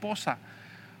por tu esposa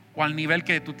o al nivel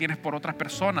que tú tienes por otras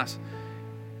personas.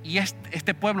 Y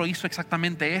este pueblo hizo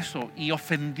exactamente eso y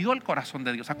ofendió el corazón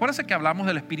de Dios. Acuérdense que hablamos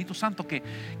del Espíritu Santo, que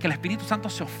el Espíritu Santo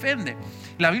se ofende.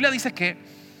 La Biblia dice que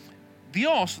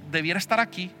Dios debiera estar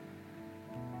aquí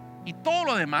y todo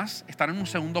lo demás estar en un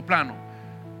segundo plano.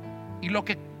 Y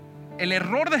el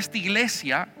error de esta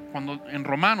iglesia, cuando en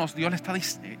Romanos Dios le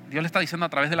está diciendo a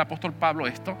través del apóstol Pablo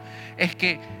esto, es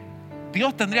que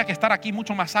Dios tendría que estar aquí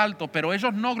mucho más alto, pero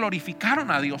ellos no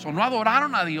glorificaron a Dios o no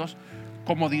adoraron a Dios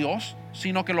como Dios,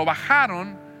 sino que lo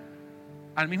bajaron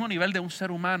al mismo nivel de un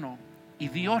ser humano. Y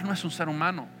Dios no es un ser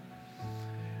humano.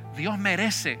 Dios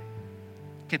merece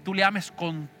que tú le ames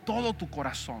con todo tu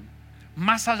corazón,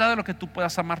 más allá de lo que tú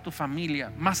puedas amar tu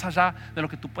familia, más allá de lo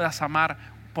que tú puedas amar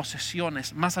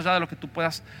posesiones, más allá de lo que tú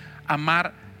puedas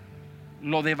amar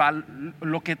lo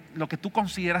que tú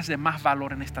consideras de más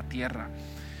valor en esta tierra.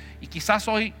 Y quizás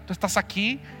hoy tú estás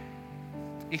aquí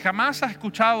y jamás has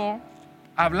escuchado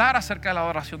hablar acerca de la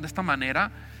adoración de esta manera.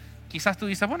 Quizás tú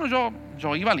dices, bueno,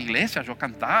 yo iba a la iglesia, yo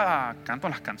canto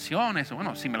las canciones,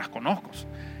 bueno, si me las conozco.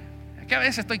 Es que a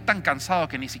veces estoy tan cansado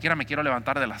que ni siquiera me quiero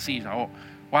levantar de la silla o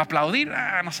aplaudir,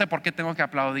 no sé por qué tengo que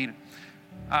aplaudir.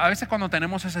 A veces cuando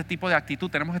tenemos ese tipo de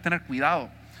actitud tenemos que tener cuidado,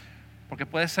 porque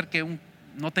puede ser que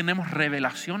no tenemos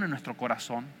revelación en nuestro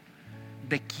corazón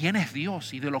de quién es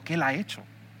Dios y de lo que Él ha hecho,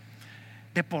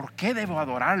 de por qué debo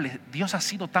adorarle. Dios ha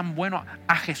sido tan bueno.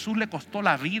 A Jesús le costó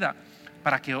la vida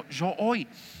para que yo hoy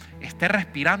esté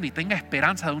respirando y tenga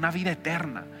esperanza de una vida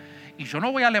eterna. Y yo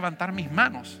no voy a levantar mis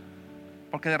manos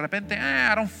porque de repente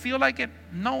I don't feel like it.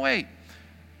 No way.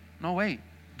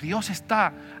 Dios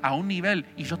está a un nivel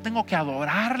y yo tengo que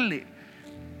adorarle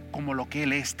como lo que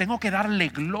Él es. Tengo que darle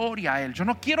gloria a Él. Yo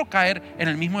no quiero caer en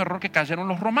el mismo error que cayeron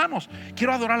los romanos.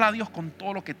 Quiero adorar a Dios con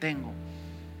todo lo que tengo.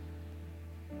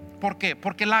 ¿Por qué?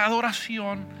 Porque la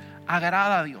adoración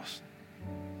agrada a Dios.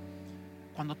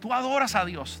 Cuando tú adoras a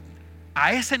Dios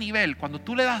a ese nivel, cuando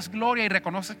tú le das gloria y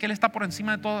reconoces que Él está por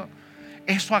encima de todo,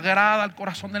 eso agrada al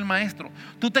corazón del maestro.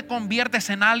 Tú te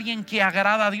conviertes en alguien que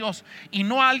agrada a Dios y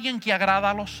no alguien que agrada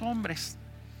a los hombres,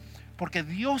 porque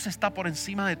Dios está por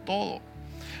encima de todo.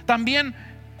 También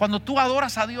cuando tú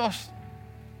adoras a Dios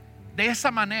de esa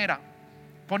manera,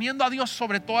 poniendo a Dios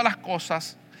sobre todas las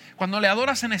cosas, cuando le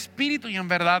adoras en espíritu y en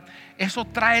verdad, eso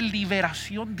trae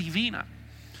liberación divina.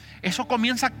 Eso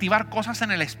comienza a activar cosas en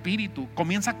el espíritu,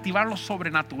 comienza a activar lo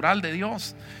sobrenatural de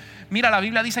Dios. Mira, la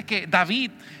Biblia dice que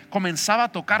David comenzaba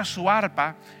a tocar su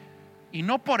arpa, y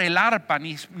no por el arpa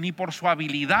ni por su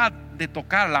habilidad de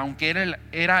tocarla, aunque él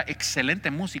era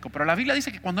excelente músico, pero la Biblia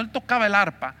dice que cuando él tocaba el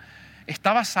arpa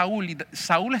estaba Saúl, y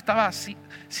Saúl estaba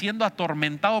siendo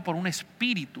atormentado por un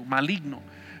espíritu maligno.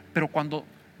 Pero cuando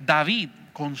David,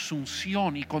 con su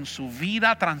unción y con su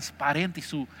vida transparente y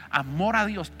su amor a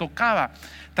Dios, tocaba,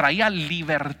 traía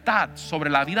libertad sobre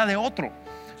la vida de otro,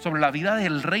 sobre la vida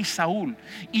del rey Saúl,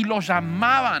 y lo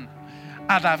llamaban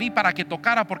a David para que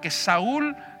tocara, porque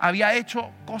Saúl había hecho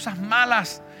cosas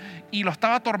malas y lo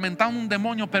estaba atormentando un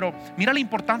demonio. Pero mira la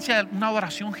importancia de una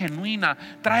adoración genuina.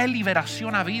 Trae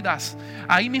liberación a vidas.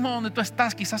 Ahí mismo donde tú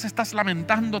estás, quizás estás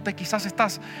lamentándote, quizás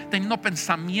estás teniendo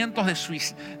pensamientos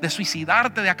de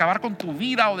suicidarte, de acabar con tu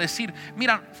vida, o decir,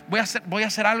 mira, voy a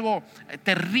hacer algo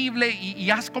terrible, y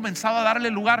has comenzado a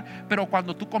darle lugar. Pero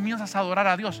cuando tú comienzas a adorar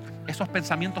a Dios, esos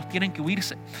pensamientos tienen que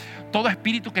huirse. Todo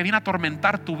espíritu que viene a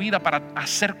atormentar tu vida para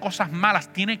hacer cosas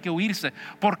malas tiene que huirse.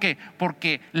 ¿Por qué?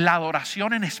 Porque la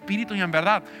adoración en espíritu y en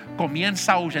verdad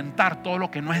comienza a ahuyentar todo lo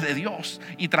que no es de Dios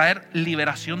y traer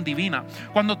liberación divina.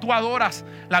 Cuando tú adoras,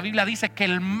 la Biblia dice que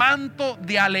el manto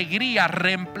de alegría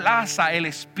reemplaza el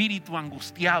espíritu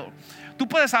angustiado. Tú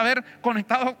puedes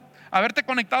haberte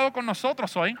conectado con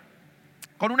nosotros hoy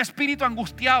con un espíritu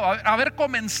angustiado, haber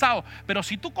comenzado. Pero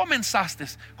si tú comenzaste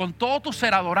con todo tu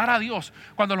ser a adorar a Dios,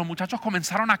 cuando los muchachos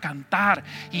comenzaron a cantar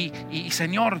y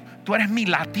Señor, tú eres mi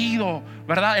latido,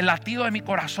 ¿verdad? El latido de mi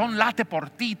corazón late por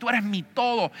ti, tú eres mi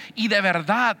todo. Y de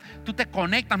verdad tú te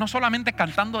conectas, no solamente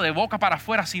cantando de boca para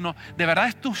afuera, sino de verdad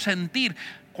es tu sentir.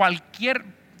 Cualquier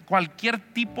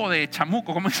tipo de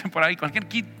chamuco, como dicen por ahí, cualquier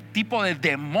tipo de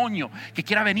demonio que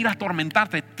quiera venir a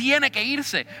atormentarte tiene que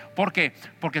irse. ¿Por qué?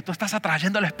 Porque tú estás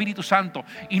atrayendo al Espíritu Santo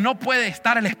y no puede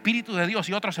estar el Espíritu de Dios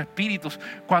y otros espíritus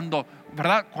cuando,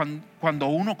 ¿verdad? Cuando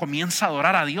uno comienza a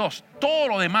adorar a Dios. Todo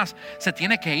lo demás se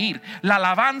tiene que ir. La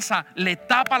alabanza le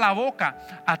tapa la boca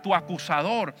a tu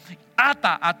acusador,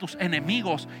 ata a tus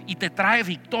enemigos y te trae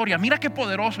victoria. Mira qué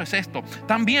poderoso es esto.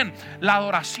 También la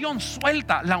adoración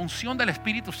suelta la unción del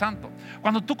Espíritu Santo.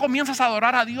 Cuando tú comienzas a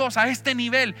adorar a Dios a este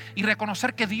nivel y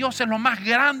reconocer que Dios es lo más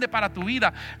grande para tu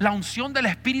vida, la unción del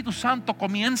Espíritu Santo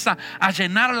comienza a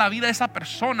llenar la vida de esa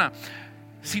persona.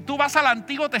 Si tú vas al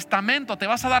Antiguo Testamento, te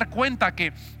vas a dar cuenta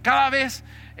que cada vez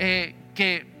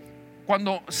que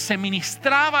cuando se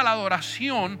ministraba la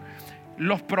adoración,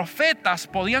 los profetas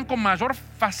podían con mayor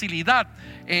facilidad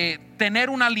tener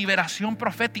una liberación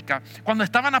profética. Cuando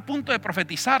estaban a punto de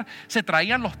profetizar, se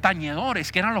traían los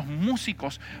tañedores, que eran los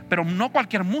músicos, pero no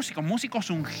cualquier músico, músicos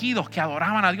ungidos que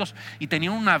adoraban a Dios y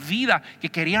tenían una vida que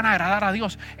querían agradar a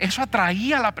Dios. Eso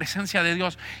atraía la presencia de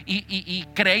Dios y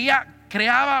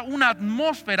creaba una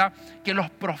atmósfera que los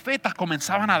profetas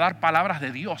comenzaban a dar palabras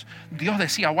de Dios. Dios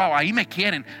decía, wow, ahí me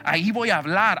quieren, ahí voy a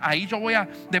hablar, ahí yo voy a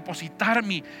depositar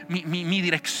mi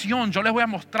dirección, yo les voy a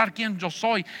mostrar quién yo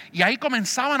soy. Y ahí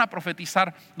comenzaban a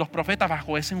profetizar los profetas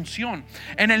bajo esa unción.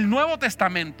 En el Nuevo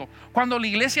Testamento, cuando la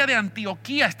iglesia de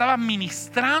Antioquía estaba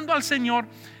ministrando al Señor,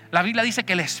 la Biblia dice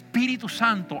que el Espíritu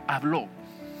Santo habló.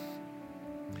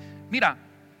 Mira,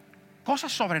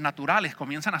 cosas sobrenaturales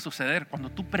comienzan a suceder cuando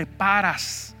tú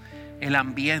preparas el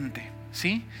ambiente,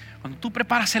 ¿sí? Cuando tú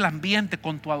preparas el ambiente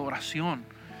con tu adoración.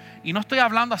 Y no estoy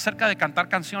hablando acerca de cantar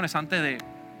canciones antes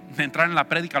de entrar en la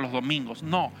prédica los domingos.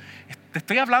 No, te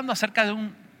estoy hablando acerca de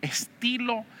un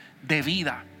estilo de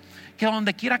vida. Que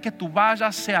donde quiera que tú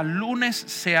vayas, sea lunes,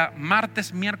 sea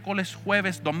martes, miércoles,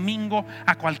 jueves, domingo,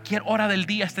 a cualquier hora del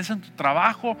día, estés en tu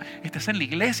trabajo, estés en la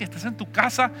iglesia, estés en tu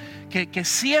casa, que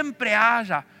siempre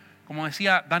haya, como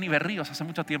decía Dani Berríos hace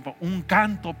mucho tiempo, un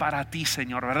canto para ti,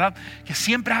 Señor, ¿verdad? Que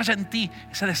siempre haya en ti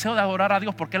ese deseo de adorar a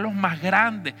Dios porque es lo más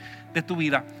grande de tu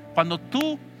vida. Cuando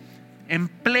tú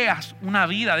empleas una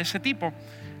vida de ese tipo,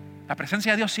 la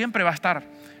presencia de Dios siempre va a estar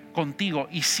contigo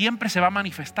y siempre se va a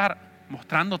manifestar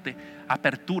mostrándote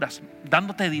aperturas,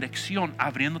 dándote dirección,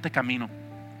 abriéndote camino.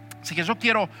 Así que yo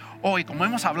quiero hoy, como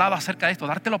hemos hablado acerca de esto,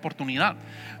 darte la oportunidad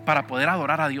para poder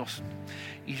adorar a Dios.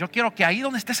 Y yo quiero que ahí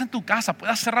donde estés en tu casa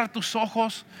puedas cerrar tus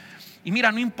ojos. Y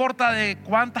mira, no importa de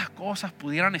cuántas cosas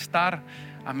pudieran estar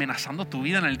amenazando tu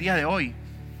vida en el día de hoy,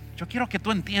 yo quiero que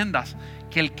tú entiendas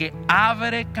que el que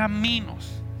abre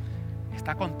caminos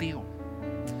está contigo.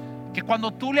 Que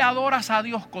cuando tú le adoras a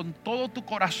Dios con todo tu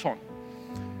corazón,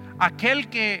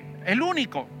 el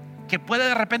único que puede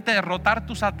de repente derrotar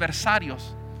tus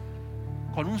adversarios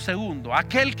con un segundo,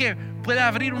 aquel que puede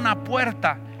abrir una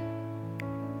puerta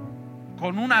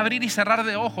con un abrir y cerrar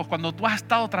de ojos cuando tú has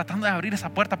estado tratando de abrir esa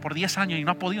puerta por 10 años y no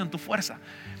has podido en tu fuerza,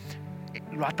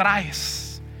 lo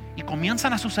atraes y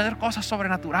comienzan a suceder cosas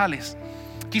sobrenaturales.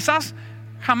 Quizás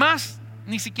jamás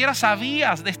ni siquiera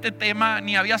sabías de este tema,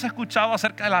 ni habías escuchado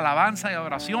acerca de la alabanza y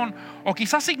adoración, o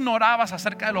quizás ignorabas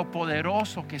acerca de lo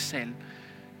poderoso que es Él.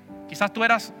 Quizás tú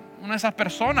eras una de esas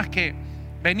personas que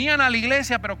venían a la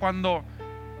iglesia, pero cuando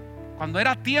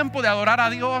era tiempo de adorar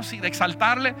a Dios y de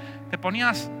exaltarle, te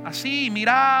ponías así y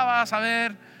mirabas a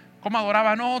ver cómo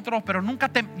adoraban otros, pero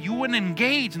nunca you weren't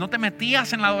engaged, no te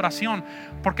metías en la adoración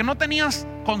porque no tenías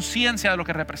conciencia de lo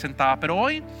que representaba. Pero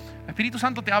hoy el Espíritu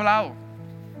Santo te ha hablado.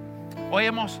 Hoy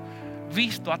hemos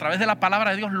visto a través de la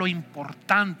palabra de Dios lo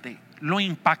importante, lo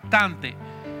impactante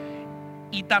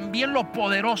y también lo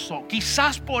poderoso.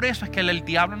 Quizás por eso es que el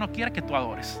diablo no quiere que tú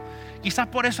adores. Quizás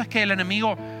por eso es que el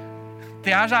enemigo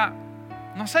te haya,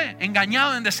 no sé,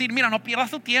 engañado en decir, mira, no pierdas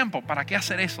tu tiempo, ¿para qué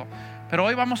hacer eso? Pero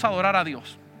hoy vamos a adorar a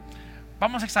Dios.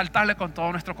 Vamos a exaltarle con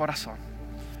todo nuestro corazón.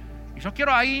 Y yo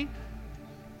quiero ahí,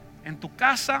 en tu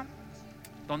casa,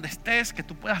 donde estés, que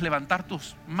tú puedas levantar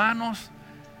tus manos,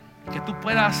 que tú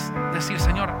puedas decir,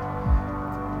 Señor,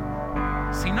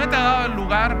 si no te he dado el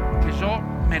lugar que yo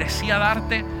merecía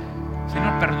darte,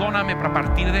 Señor, perdóname, pero a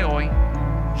partir de hoy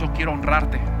yo quiero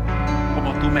honrarte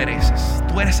como tú mereces.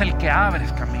 Tú eres el que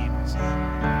abres caminos.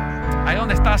 Ahí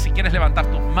donde estás, si quieres levantar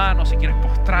tus manos, si quieres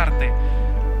postrarte,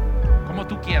 como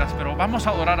tú quieras, pero vamos a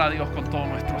adorar a Dios con todo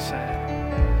nuestro ser.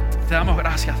 Te damos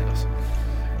gracias, Dios.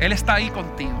 Él está ahí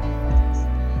contigo.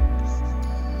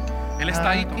 Él está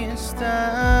ahí contigo. Aquí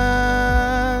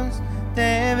estás,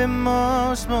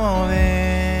 debemos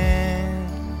mover.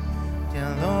 Te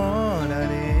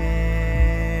adoraré,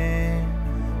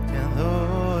 te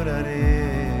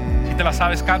adoraré. Si te la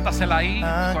sabes, cántasela ahí.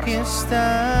 Aquí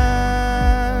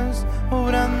estás,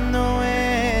 obrando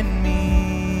en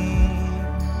mí.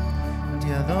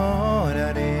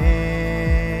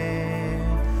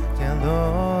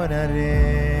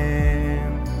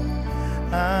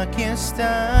 Aquí estás,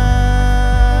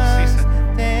 Sí,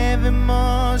 Señor.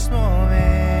 debemos mover.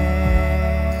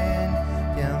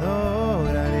 Te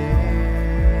adoraré,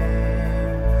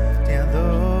 te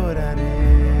adoraré.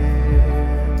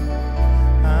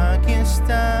 Aquí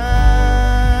estás,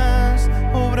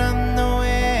 obrando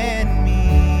en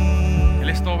mí. Él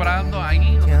está obrando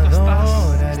ahí donde tú estás.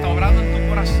 Está obrando en tu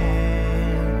corazón.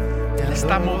 Él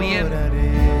está moviendo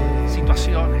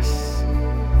situaciones.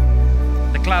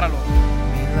 Decláralo.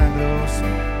 Milagroso,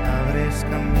 abres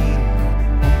camino,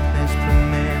 cumples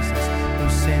promesas,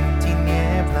 luz en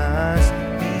tinieblas,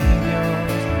 mi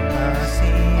Dios,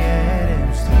 así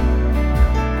eres tú.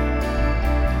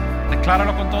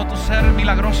 Decláralo con todo tu ser,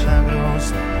 milagroso.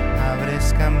 Milagroso,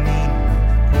 abres camino,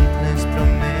 cumples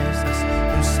promesas,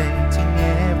 luz en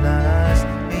tinieblas,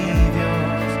 mi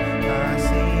Dios,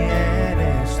 así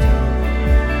eres tú.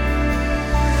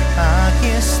 Aquí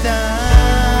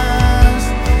estás,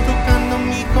 tocando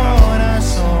mi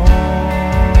corazón.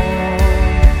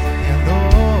 Te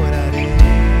adoraré,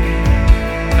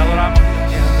 Te adoramos, te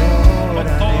Dios, con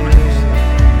todo adoraré. nuestro ser.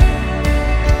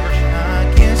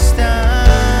 Aquí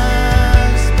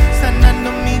estás, sanando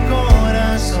mi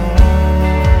corazón.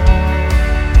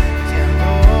 Te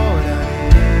adoraré,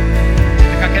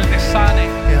 Deja que Él te sane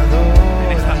te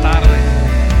adoraré. en esta tarde.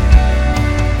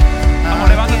 Vamos,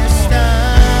 levanta Aquí tu voz.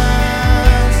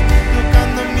 estás,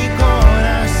 tocando mi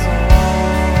corazón.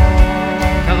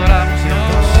 Te adoramos, Te Dios.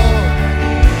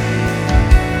 adoraré,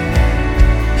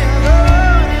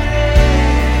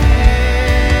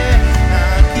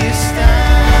 aquí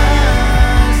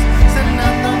estás,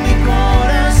 sanando mi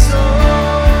corazón.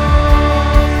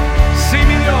 Sí,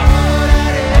 mi Dios.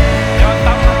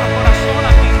 Levantamos nuestro corazón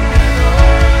a ti.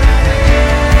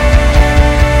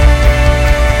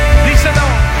 Díselo.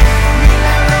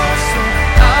 Milagroso,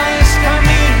 abres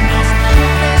caminos,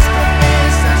 cumples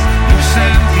promesas, luz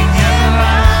en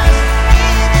tinieblas, mi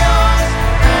Dios,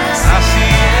 Así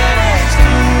eres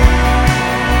tú.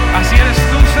 Así eres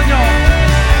tú, Señor.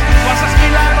 Tú haces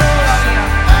milagros todavía.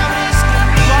 abres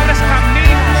Tú abres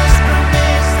caminos.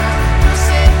 promesas, luz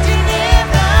en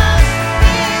tinieblas,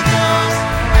 mi Dios,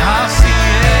 Así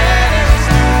eres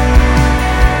tú.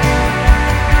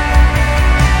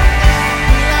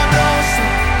 milagroso,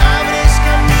 abres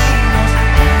caminos,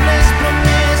 cumples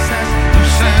promesas,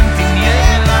 Luz en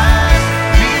tinieblas,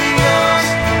 mi Dios,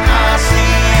 así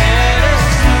eres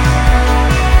tú.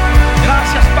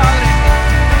 Gracias, Padre.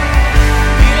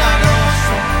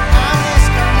 milagroso, abres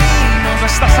caminos, Tú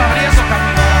estás abriendo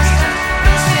camino ahora mismo.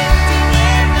 luz en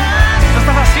tinieblas, Tú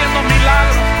estás haciendo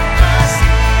milagros.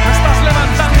 Tú estás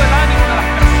levantando el ánimo de las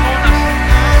personas.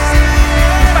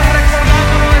 Tú estás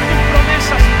recordándolo de tus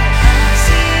promesas, Dios.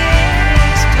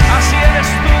 Así eres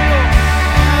tú, Dios.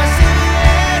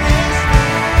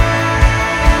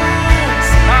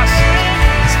 Así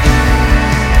eres tú.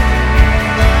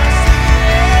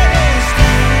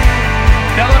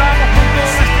 Te adoramos con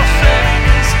todo nuestro ser.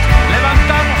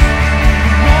 Levantamos tu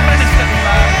nombre en este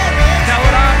lugar. Te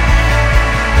adoramos.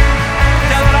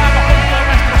 Te adoramos con todo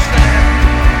nuestro ser.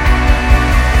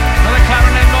 Yo declaro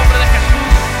en el nombre de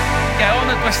Jesús que a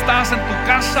donde tú estás, en tu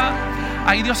casa,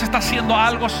 ahí Dios está haciendo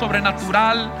algo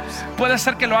sobrenatural. Puede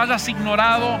ser que lo hayas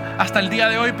ignorado hasta el día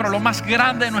de hoy, pero lo más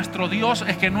grande de nuestro Dios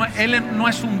es que Él no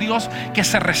es un Dios que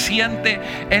se resiente.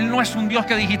 Él no es un Dios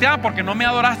que dijiste, porque no me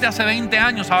adoraste hace 20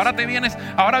 años, ahora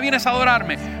vienes a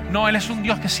adorarme. No, Él es un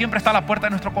Dios que siempre está a la puerta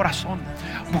de nuestro corazón,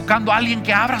 buscando a alguien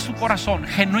que abra su corazón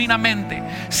genuinamente,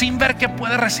 sin ver qué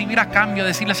puede recibir a cambio.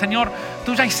 Decirle, Señor,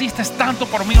 tú ya hiciste tanto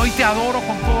por mí, hoy te adoro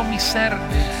con todo mi ser.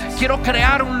 Quiero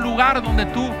crear un lugar donde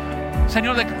tú,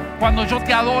 Señor, cuando yo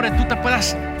te adore, tú te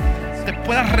puedas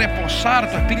reposar,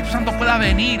 tu Espíritu Santo pueda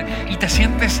venir y te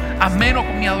sientes ameno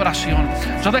con mi adoración.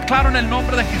 Yo declaro en el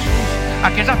nombre de Jesús,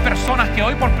 aquellas personas que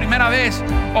hoy por primera vez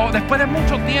o después de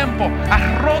mucho tiempo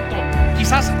has roto,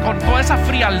 quizás con toda esa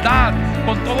frialdad,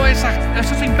 con todos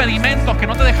esos impedimentos que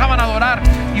no te dejaban adorar,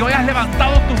 y hoy has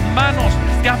levantado tus manos,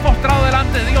 te has postrado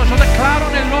delante de Dios. Yo declaro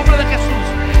en el nombre de Jesús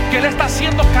que Él está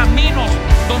haciendo caminos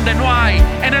donde no hay.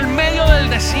 En el medio del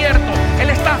desierto Él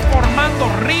está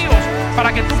formando ríos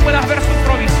para que tú puedas ver su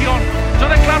provisión. Yo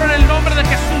declaro en el nombre de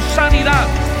Jesús sanidad.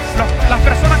 Las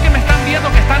personas que me están viendo,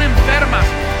 que están enfermas,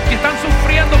 que están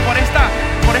sufriendo por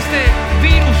este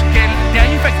virus que te ha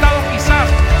infectado quizás,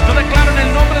 yo declaro en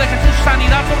el nombre de Jesús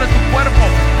sanidad sobre tu cuerpo.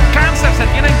 Cáncer se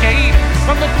tienen que ir.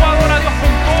 Cuando tú adoras a Dios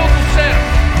con todo tu ser,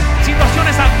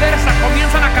 situaciones adversas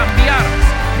comienzan a cambiar,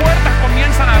 puertas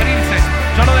comienzan a abrirse.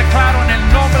 Yo lo declaro en el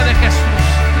nombre de Jesús.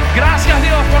 Gracias,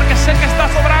 Dios, porque sé que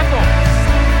estás obrando.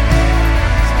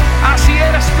 Así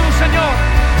eres tú, Señor.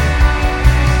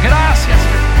 Gracias,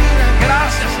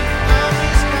 gracias,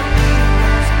 Señor.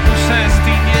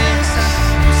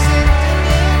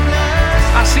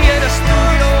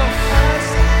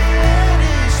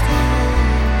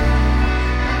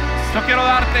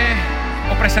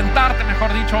 presentarte,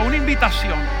 mejor dicho, una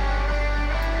invitación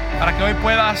para que hoy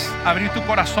puedas abrir tu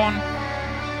corazón,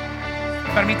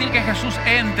 permitir que Jesús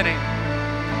entre,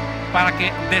 para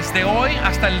que desde hoy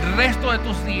hasta el resto de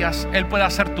tus días Él pueda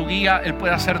ser tu guía, Él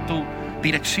pueda ser tu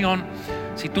dirección.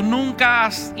 Si tú nunca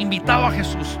has invitado a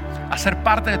Jesús a ser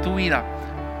parte de tu vida,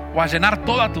 o a llenar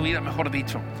toda tu vida, mejor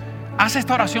dicho, haz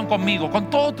esta oración conmigo,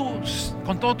 con todo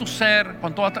tu ser,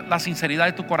 con toda la sinceridad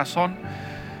de tu corazón.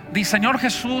 Di: Señor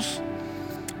Jesús,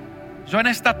 yo en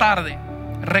esta tarde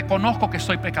reconozco que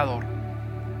soy pecador.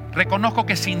 Reconozco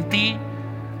que sin ti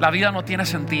la vida no tiene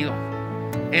sentido.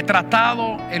 He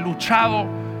tratado, he luchado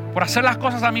por hacer las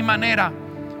cosas a mi manera,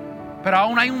 pero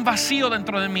aún hay un vacío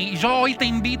dentro de mí. Y yo hoy te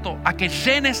invito a que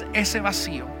llenes ese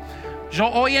vacío. Yo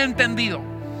hoy he entendido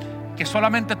que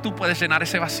solamente tú puedes llenar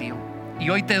ese vacío. Y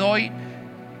hoy te doy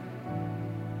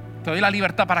la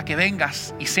libertad para que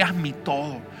vengas y seas mi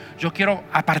todo. Yo quiero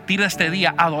a partir de este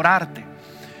día adorarte.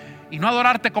 Y no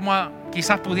adorarte como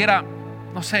quizás pudiera,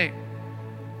 no sé,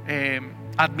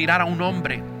 admirar a un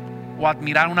hombre, o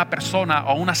admirar a una persona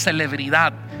o una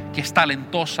celebridad que es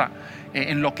talentosa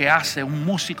en lo que hace, un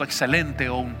músico excelente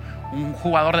o un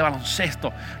jugador de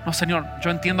baloncesto. No, Señor, yo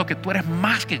entiendo que tú eres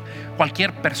más que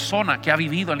cualquier persona que ha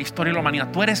vivido en la historia de la humanidad.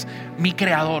 Tú eres mi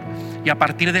creador, y a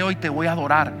partir de hoy te voy a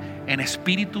adorar en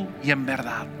espíritu y en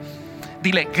verdad.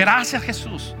 Dile: gracias,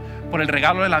 Jesús, por el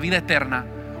regalo de la vida eterna.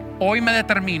 Hoy me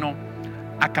determino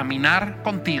a caminar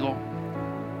contigo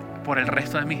por el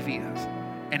resto de mis vidas.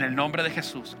 En el nombre de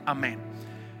Jesús, amén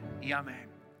y amén.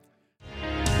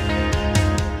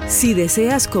 Si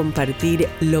deseas compartir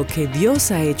lo que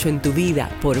Dios ha hecho en tu vida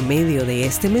por medio de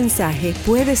este mensaje,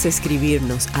 puedes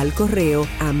escribirnos al correo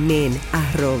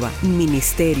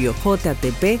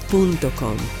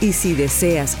amen@ministeriojtp.com. Y si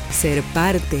deseas ser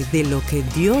parte de lo que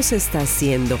Dios está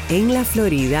haciendo en la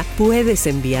Florida, puedes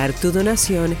enviar tu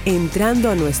donación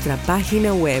entrando a nuestra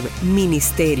página web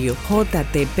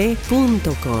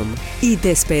ministeriojtp.com. Y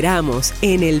te esperamos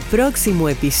en el próximo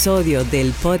episodio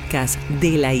del podcast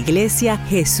de la Iglesia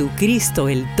Jesucristo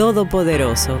el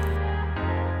Todopoderoso.